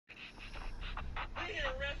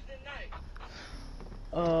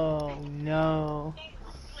Oh no.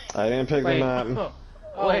 I didn't pick the map.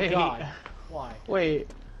 Oh Wait. God. Why? Wait.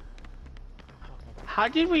 How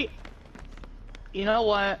did we... You know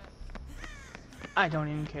what? I don't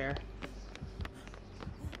even care.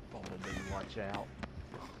 Bumblebee, watch out.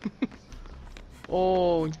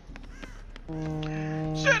 Oh. Shit,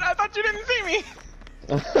 I thought you didn't see me!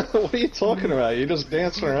 What are you talking about? You're just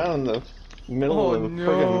dancing around in the middle of the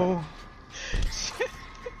no.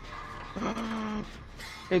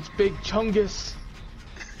 It's Big Chungus.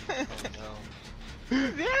 Oh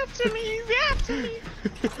He's after me, he's after me!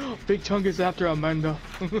 Big Chungus after Amanda.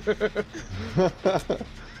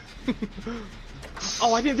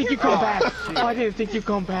 Oh, I didn't think you'd come back. Shit. Oh, I didn't think you'd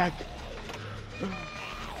come back. Okay.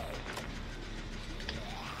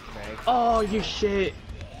 Oh, you shit.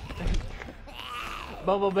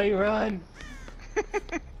 Bumblebee, run!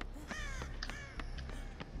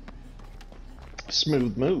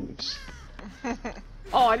 Smooth moves.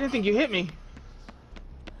 Oh, I didn't think you hit me.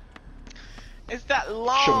 It's that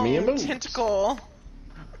Show me a long move. tentacle.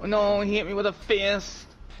 No, he hit me with a fist.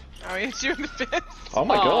 Oh, he hit you in the fist? Oh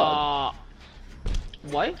my god.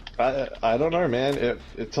 What? I don't know, man.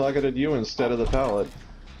 It targeted you instead of the pallet.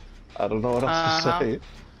 I don't know what else to say.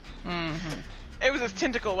 It was his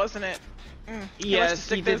tentacle, wasn't it? He Yes, wants to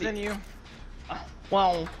stick he did. those in you.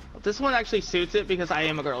 Well, this one actually suits it because I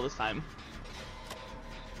am a girl this time.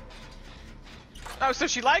 Oh, so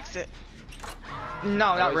she likes it.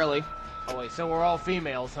 No, not really. Oh wait, so we're all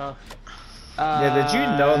females, huh? Yeah, did you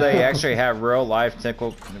know they actually have real life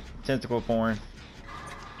tentacle porn?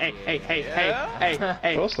 Hey, hey, hey, Yeah. hey, hey,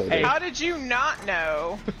 hey, course they hey. do. How did you not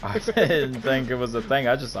know? I didn't think it was a thing.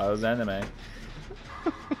 I just thought it was anime.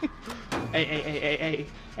 Hey, hey, hey, hey, hey,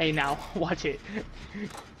 hey, now, watch it.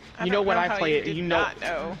 I You know don't when I how play you it, did you know. not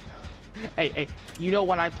know. Hey, hey, you know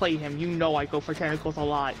when I play him, you know I go for tentacles a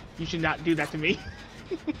lot. You should not do that to me.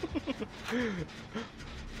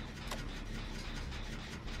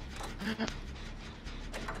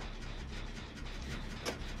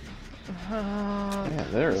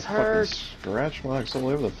 Man, there are This fucking hurts. scratch marks all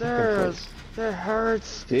over the fucking place. That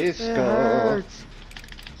hurts. Disco. It hurts.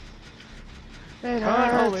 It Run,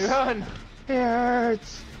 hurts. homie, run! It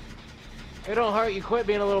hurts. It don't hurt, you quit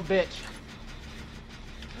being a little bitch.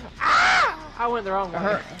 Ah! I went the wrong way.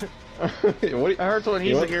 hurt. What do you- It hurts when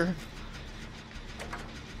he's what- here.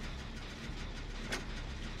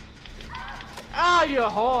 Ah, you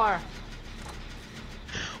whore!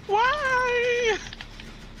 Why?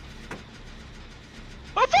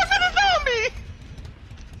 Oh, fuck, that a zombie!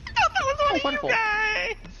 I thought that was one of wonderful. you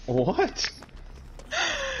guys! What?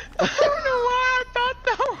 I don't know why I thought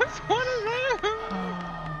that was one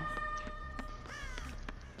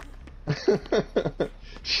of them.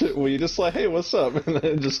 Shit, were you just like, hey, what's up? And then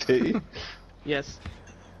it just hit you? Yes.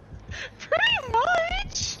 Pretty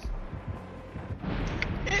much.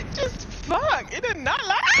 It just fuck. It did not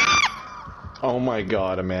like. Ah! Oh my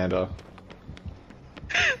god, Amanda.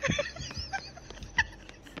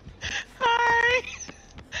 Hi.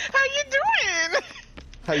 How you doing?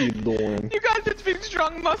 How you doing? You guys have big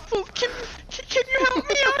strong muscles. Can you help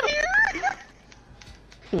me out here?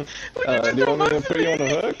 Would you just Do you want me to almost put you on a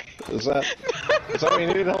hook? Is that what you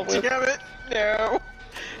need help with? Damn it. No.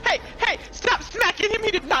 Hey, hey, stop smacking him.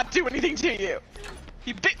 He did not do anything to you.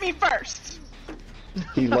 He bit me first.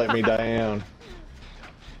 He let me down.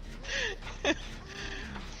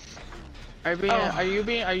 Are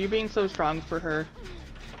you being so strong for her?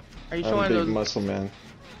 Are you I'm a showing big those? muscle man.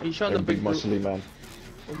 Are you showing I'm the a big brute- muscly man.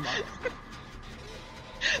 Oh my.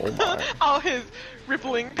 Oh my. All his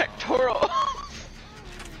rippling pectorals.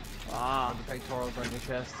 Ah, The pectorals on your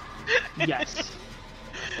chest. yes. That's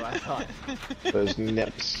what I thought. Those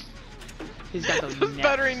nips. He's got those Those nips.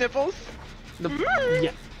 buttery nipples. The,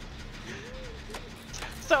 yeah.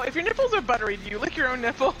 So, if your nipples are buttery, do you lick your own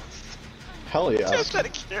nipples? Hell yeah. Just out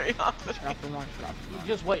of curiosity. Drop the one, drop the You one.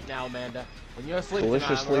 just wait now, Amanda. When you're asleep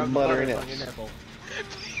Deliciously tonight, I'm buttery rubbing butter on nips. your nipple.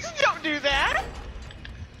 Please don't do that.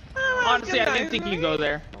 Oh, Honestly, I good didn't think night. you'd go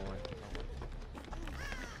there. Don't worry.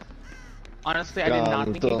 Honestly, I did not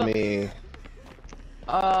Come think you'd to go. me.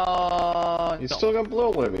 You don't. still got blue,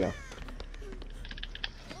 Olivia.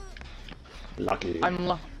 Lucky. I'm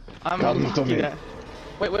Come to lucky me. that.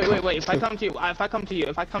 Wait. If I come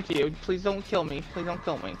to you, please don't kill me. Please don't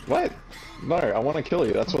kill me. What? No, I want to kill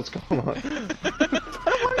you. That's what's going on.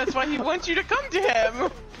 That's why he wants you to come to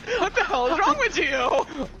him. What the hell is wrong with you?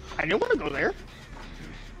 I didn't want to go there.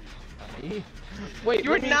 Me? Wait,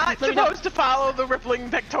 You were let me- not let me supposed to follow the rippling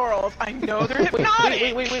pectorals. I know they're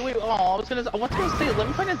hypnotic. Wait. Oh, I was gonna say, let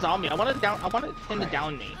me find a zombie. I wanted him to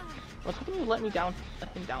down me. I was hoping you let him down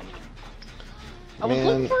me. I was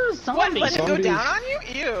looking for a zombie. What, let him go Zombies. down on you?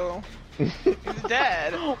 Ew. He's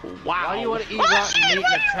dead. Wow. Why do you want to eat Oh, rotten shit, meat in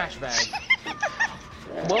what? a trash bag?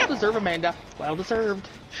 Well deserved, Amanda. Well deserved.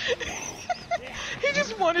 He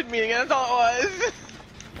just wanted me again, that's all it was.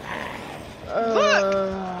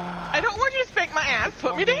 I don't want you to spank my ass,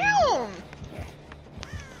 put me down!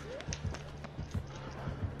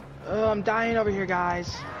 I'm dying over here,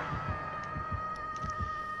 guys.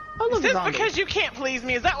 Oh, Is look, this zombie. because you can't please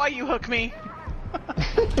me? Is that why you hook me?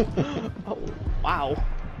 Oh, wow.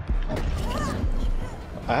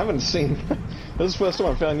 I haven't seen. This is the first time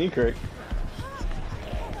I found you, Craig.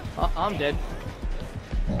 I'm dead.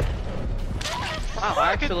 Wow,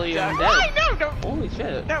 actually, I'm Why? dead. No, don't. Holy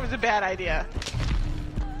shit. That was a bad idea.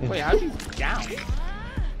 Wait, how'd you down?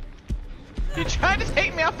 You tried to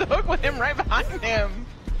take me off the hook with him right behind him.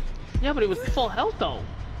 Yeah, but it was full health, though.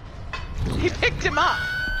 He picked him up.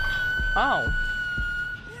 Oh.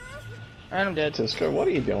 And I'm dead. Cisco, what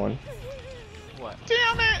are you doing? What?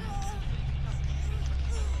 Damn it.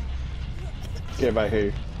 Get by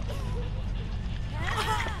who?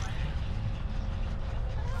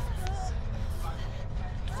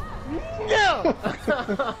 No! That's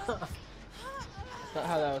not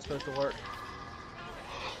how that was supposed to work.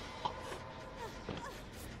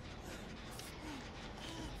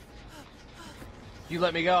 You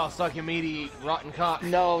let me go, I'll suck your meaty, rotten cock.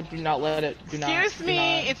 No, do not let it. Do not. Excuse do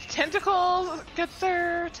me, not. it's tentacles. Good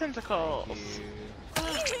sir, tentacles.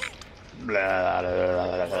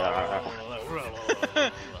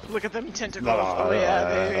 Look at them tentacles. Oh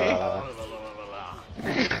yeah,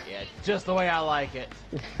 baby. Yeah, just the way I like it.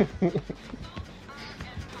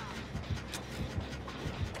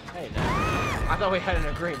 Hey, now. I thought we had an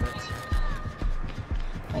agreement.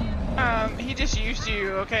 He just used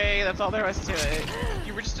you, okay? That's all there was to it.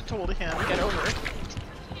 You were just a tool to him. Get over it.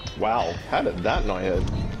 Wow, how did that not hit?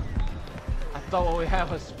 I thought what we had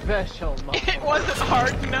was special, It wasn't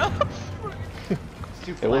hard enough.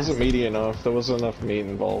 It wasn't meaty enough. There wasn't enough meat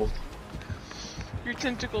involved. Your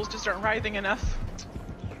tentacles just aren't writhing enough.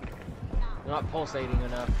 Not pulsating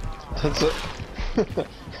enough. That's it.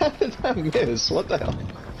 How did that miss? What the hell?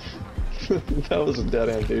 That was a dead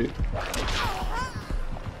end, dude.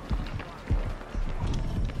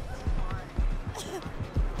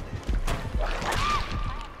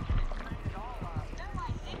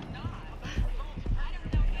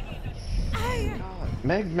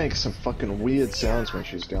 Meg makes some fucking weird sounds when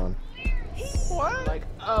she's gone. What? Like,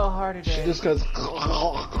 oh, heart attack. She just goes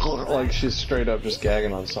like she's straight up just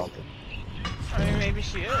gagging on something. I mean, maybe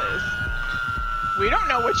she is. We don't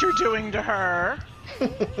know what you're doing to her.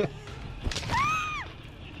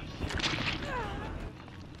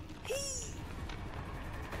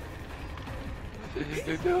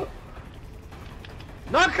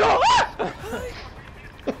 Not cool!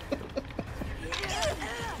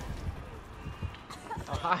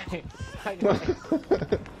 Oh, hi. Hi, guys.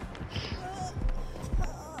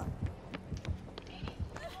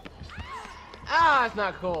 Ah, it's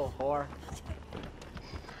not cool, whore.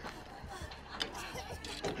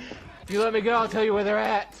 If you let me go, I'll tell you where they're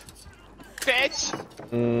at. Bitch!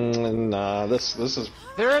 Nah, this is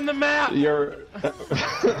They're in the map! you're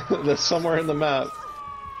that's somewhere in the map.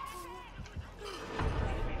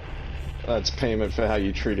 That's payment for how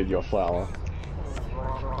you treated your flower.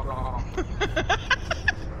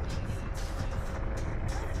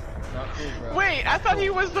 Not cool, bro. Wait, I thought he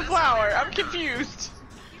was the flower. I'm confused.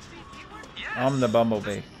 I'm the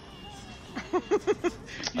bumblebee. You I don't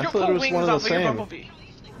thought it pull was wings one of the off of your same. bumblebee.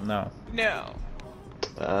 No. No.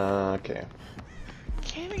 Okay.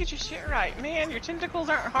 Can't even get your shit right, man. Your tentacles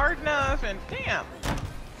aren't hard enough, and damn.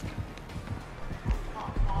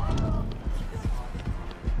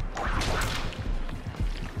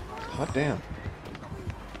 Hot damn.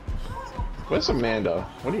 Where's Amanda?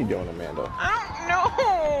 What are you doing, Amanda? I don't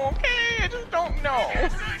know. Okay, I just don't know.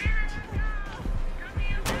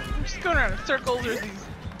 I'm just going around in circles. There's these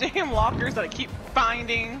damn lockers that I keep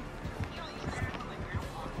finding.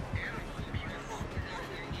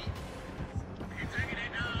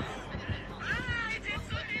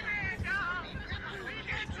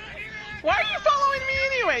 Why are you following me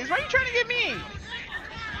anyways? Why are you trying to get me?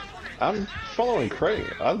 I'm following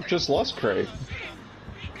Craig. I've just lost Craig.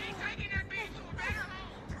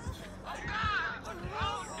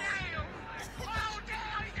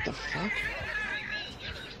 The fuck?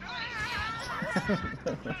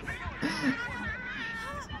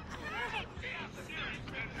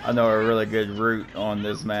 I know a really good route on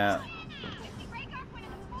this map.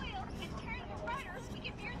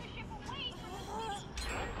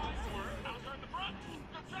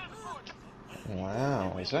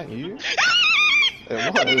 Wow, is that you? It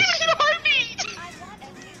I didn't was. get a heartbeat!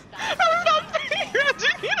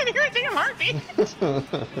 feet.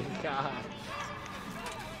 God.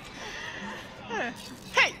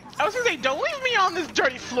 Hey, I was gonna say, don't leave me on this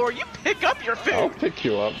dirty floor. You pick up your I'll food. pick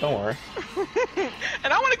you up, don't worry.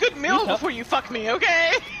 And I want a good meal Yeah. before you fuck me,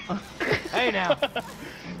 okay? Hey now.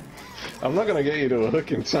 I'm not gonna get you to a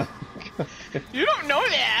hook in time. You don't know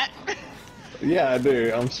that. Yeah, I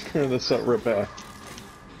do. I'm screwing this up real bad.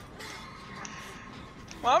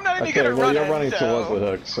 Well, I'm not even Okay, gonna well, run you're it, running so. towards the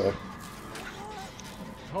hook, so.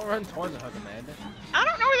 Don't run towards the hook, Amanda. I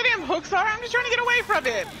don't know where the damn hooks are. I'm just trying to get away from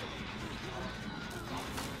it.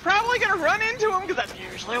 Probably gonna run into him because that's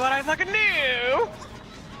usually what I fucking do.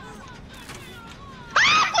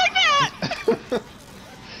 Ah, like that.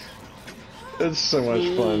 It's so much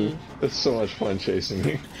fun. It's so much fun chasing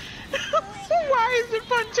you. Why is it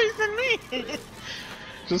fun chasing me?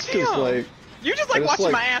 Just cause, Damn. like, You just like I just watching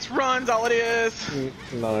like- my ass runs, all it is.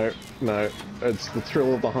 no, it's the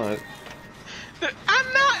thrill of the hunt.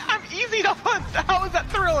 I'm easy to hunt. How is that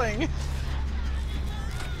thrilling?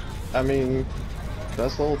 I mean,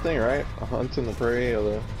 that's the whole thing, right? A hunt and the prey, or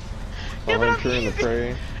the Yeah, but I'm hunter and the easy.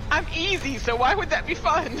 prey. I'm easy, so why would that be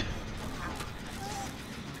fun?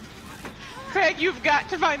 Craig, you've got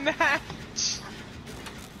to find the hatch.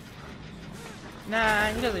 Nah,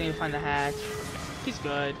 he doesn't need to find the hatch. He's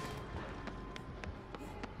good.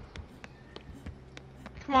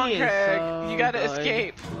 Come on, He is Craig. so You gotta good.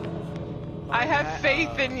 escape. I have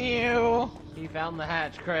faith in you. He found the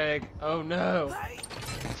hatch, Craig. Oh no.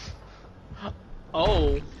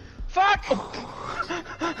 Oh. Fuck! He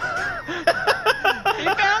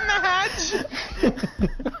found the hatch.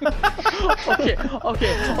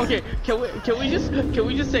 Okay. Can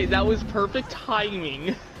we just say that was perfect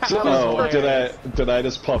timing? Oh, did I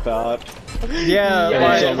just pop out? Yeah,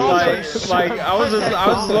 Yeah, like I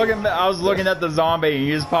was looking at the zombie and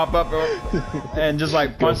you just pop up and just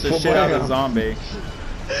like punch the shit out of the zombie.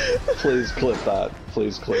 Please clip that.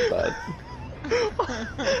 Please clip that.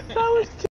 That was